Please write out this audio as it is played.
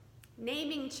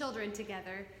naming children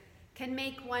together can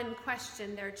make one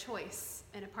question their choice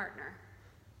in a partner.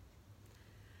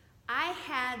 I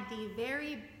had the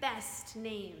very best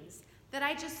names that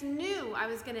I just knew I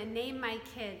was going to name my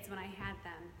kids when I had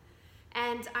them.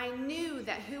 And I knew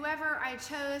that whoever I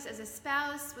chose as a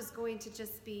spouse was going to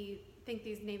just think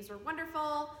these names were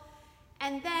wonderful.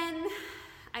 And then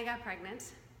I got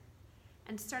pregnant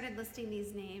and started listing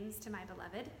these names to my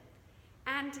beloved,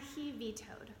 and he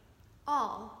vetoed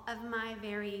all of my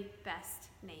very best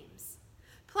names.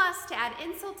 Plus, to add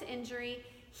insult to injury,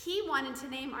 he wanted to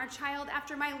name our child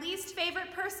after my least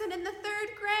favorite person in the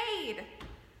 3rd grade.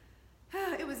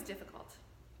 It was difficult.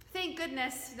 Thank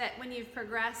goodness that when you've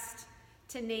progressed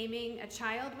to naming a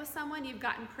child with someone, you've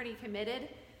gotten pretty committed,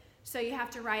 so you have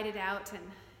to write it out, and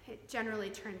it generally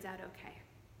turns out okay.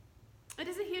 It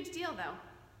is a huge deal, though,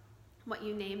 what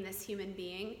you name this human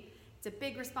being. It's a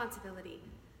big responsibility,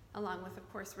 along with,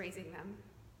 of course, raising them.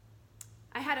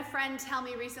 I had a friend tell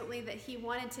me recently that he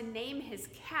wanted to name his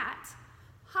cat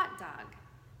Hot Dog,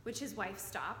 which his wife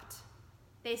stopped.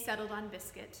 They settled on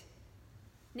Biscuit.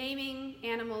 Naming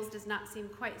animals does not seem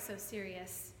quite so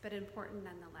serious, but important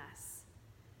nonetheless.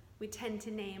 We tend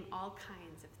to name all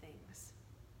kinds of things.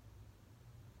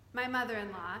 My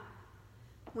mother-in-law,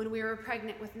 when we were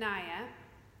pregnant with Naya,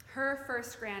 her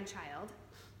first grandchild,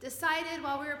 decided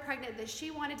while we were pregnant that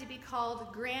she wanted to be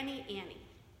called Granny Annie,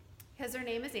 because her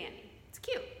name is Annie. It's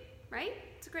cute, right?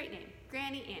 It's a great name,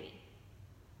 Granny Annie.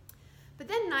 But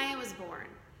then Naya was born,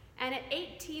 and at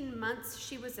 18 months,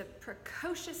 she was a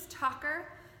precocious talker,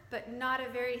 but not a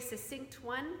very succinct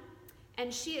one,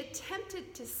 and she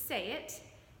attempted to say it,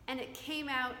 and it came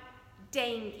out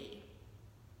dangy.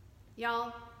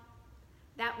 Y'all,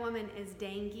 that woman is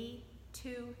dangy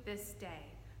to this day.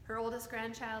 Her oldest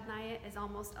grandchild, Naya, is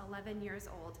almost 11 years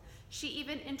old. She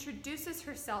even introduces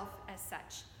herself as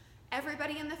such.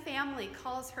 Everybody in the family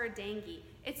calls her dangy.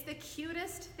 It's the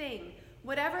cutest thing.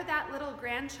 Whatever that little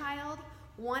grandchild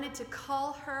wanted to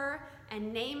call her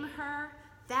and name her,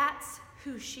 that's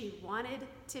who she wanted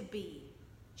to be.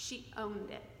 She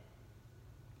owned it.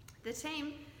 The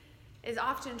same is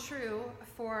often true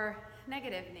for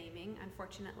negative naming,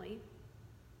 unfortunately.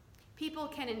 People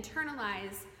can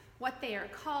internalize what they are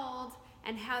called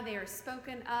and how they are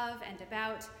spoken of and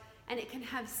about, and it can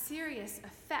have serious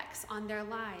effects on their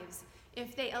lives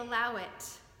if they allow it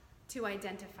to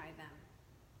identify them.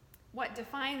 What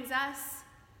defines us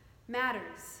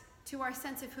matters to our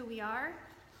sense of who we are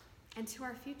and to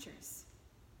our futures.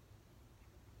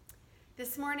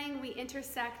 This morning, we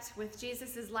intersect with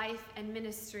Jesus' life and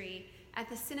ministry at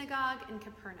the synagogue in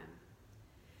Capernaum.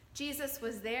 Jesus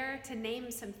was there to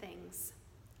name some things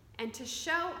and to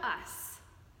show us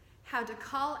how to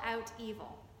call out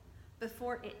evil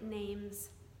before it names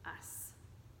us.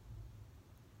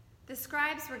 The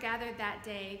scribes were gathered that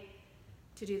day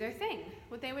to do their thing,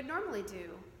 what they would normally do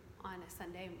on a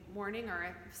Sunday morning or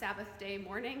a Sabbath day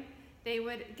morning. They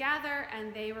would gather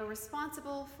and they were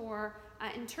responsible for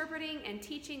interpreting and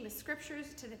teaching the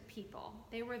scriptures to the people.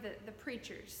 They were the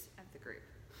preachers of the group.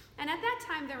 And at that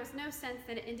time, there was no sense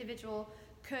that an individual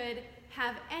could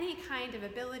have any kind of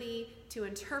ability to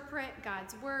interpret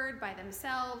God's word by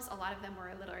themselves. A lot of them were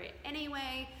illiterate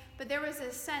anyway, but there was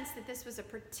a sense that this was a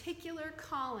particular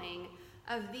calling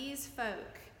of these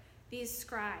folk, these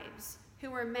scribes, who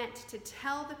were meant to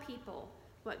tell the people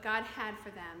what God had for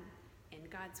them in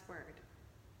God's word.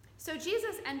 So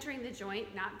Jesus entering the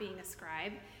joint, not being a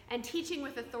scribe, and teaching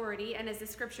with authority, and as the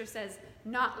scripture says,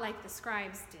 not like the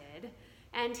scribes did,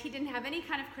 and he didn't have any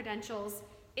kind of credentials,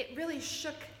 it really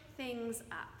shook things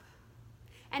up.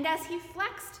 And as he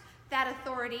flexed that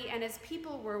authority, and as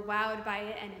people were wowed by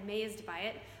it and amazed by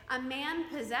it, a man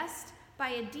possessed by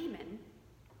a demon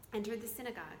entered the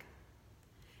synagogue.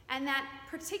 And that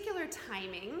particular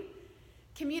timing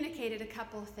communicated a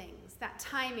couple of things. That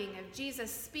timing of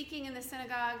Jesus speaking in the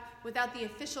synagogue without the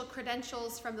official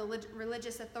credentials from the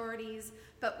religious authorities,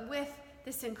 but with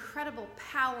this incredible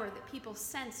power that people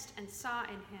sensed and saw in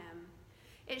him.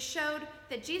 It showed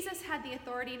that Jesus had the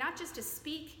authority not just to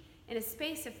speak in a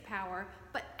space of power,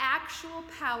 but actual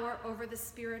power over the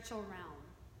spiritual realm.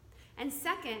 And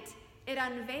second, it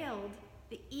unveiled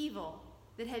the evil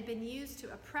that had been used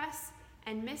to oppress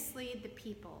and mislead the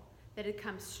people that had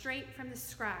come straight from the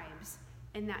scribes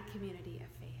in that community of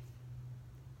faith.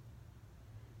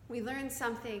 We learn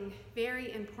something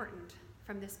very important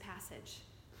from this passage.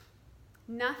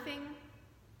 Nothing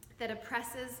that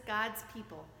oppresses God's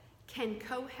people can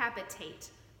cohabitate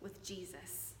with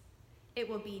Jesus. It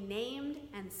will be named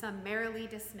and summarily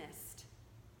dismissed.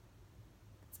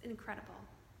 It's incredible.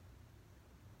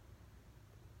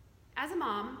 As a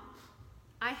mom,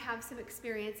 I have some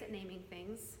experience at naming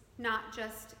things, not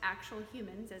just actual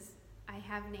humans, as I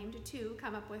have named two,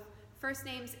 come up with first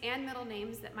names and middle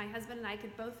names that my husband and I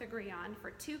could both agree on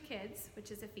for 2 kids,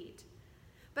 which is a feat.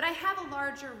 But I have a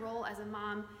larger role as a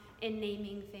mom in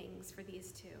naming things for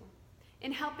these 2,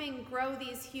 in helping grow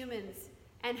these humans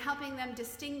and helping them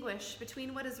distinguish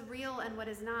between what is real and what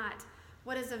is not,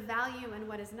 what is of value and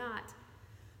what is not,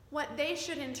 what they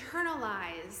should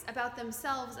internalize about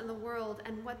themselves and the world,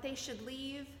 and what they should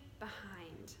leave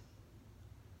behind.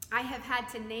 I have had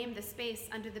to name the space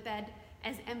under the bed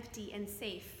as empty and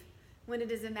safe when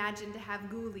it is imagined to have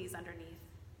ghoulies underneath.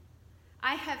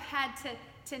 I have had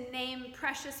to name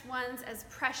precious ones as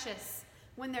precious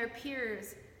when their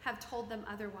peers have told them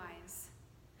otherwise.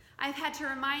 I've had to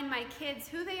remind my kids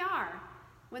who they are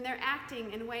when they're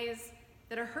acting in ways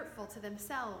that are hurtful to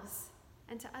themselves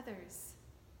and to others.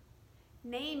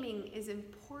 Naming is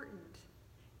important.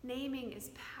 Naming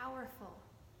is powerful.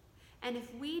 And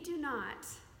if we do not,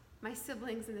 my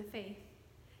siblings in the faith,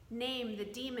 name the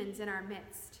demons in our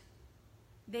midst,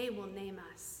 they will name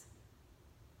us.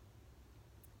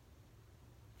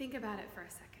 Think about it for a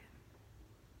second.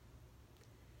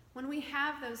 When we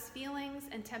have those feelings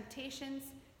and temptations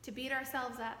to beat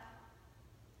ourselves up,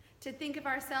 to think of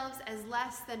ourselves as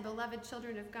less than beloved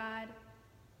children of God,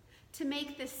 to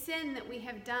make the sin that we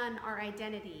have done our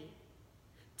identity,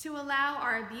 to allow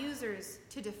our abusers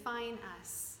to define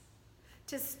us,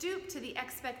 to stoop to the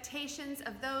expectations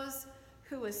of those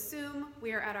who assume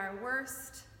we are at our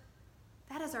worst,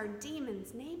 that is our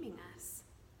demons naming us.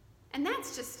 And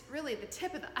that's just really the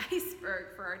tip of the iceberg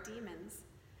for our demons.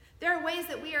 There are ways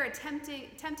that we are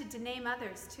tempted to name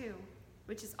others too,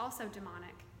 which is also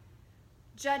demonic.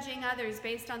 Judging others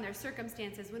based on their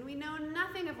circumstances when we know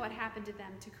nothing of what happened to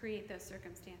them to create those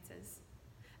circumstances.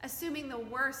 Assuming the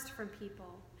worst from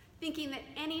people, thinking that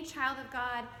any child of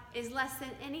God is less than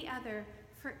any other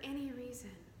for any reason.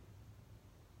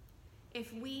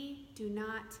 If we do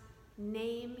not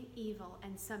name evil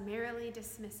and summarily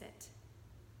dismiss it,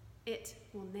 it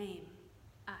will name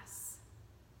us.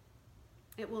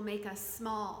 It will make us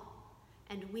small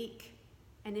and weak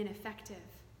and ineffective.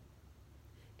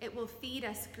 It will feed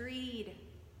us greed,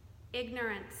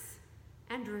 ignorance,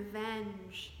 and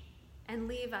revenge, and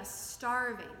leave us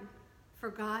starving for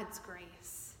God's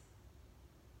grace.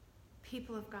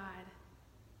 People of God,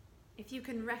 if you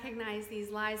can recognize these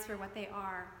lies for what they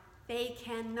are, they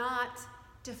cannot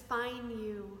define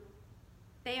you.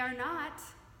 They are not,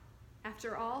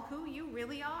 after all, who you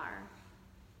really are.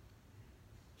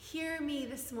 Hear me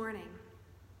this morning.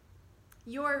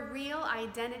 Your real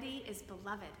identity is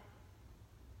beloved.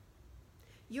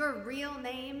 Your real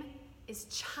name is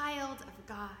child of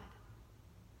God.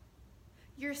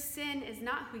 Your sin is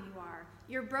not who you are.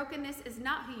 Your brokenness is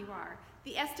not who you are.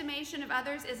 The estimation of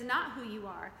others is not who you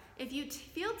are. If you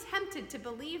feel tempted to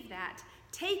believe that,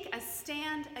 take a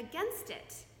stand against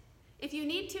it. If you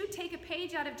need to, take a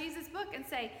page out of Jesus' book and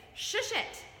say, shush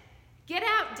it. Get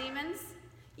out, demons.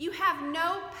 You have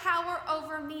no power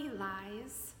over me,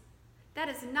 lies. That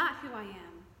is not who I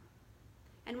am.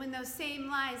 And when those same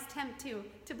lies tempt you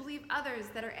to believe others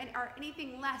that are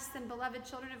anything less than beloved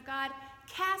children of God,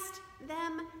 cast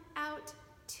them out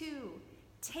too.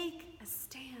 Take a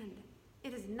stand.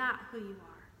 It is not who you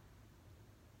are.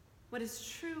 What is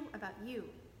true about you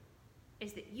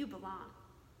is that you belong.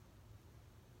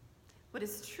 What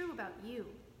is true about you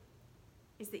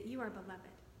is that you are beloved.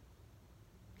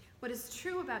 What is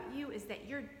true about you is that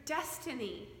your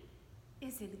destiny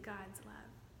is in God's love.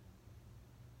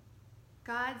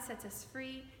 God sets us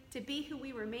free to be who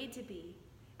we were made to be,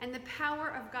 and the power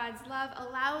of God's love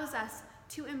allows us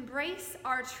to embrace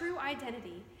our true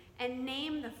identity and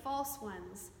name the false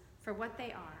ones for what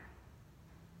they are: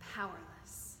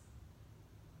 powerless.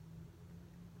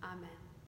 Amen.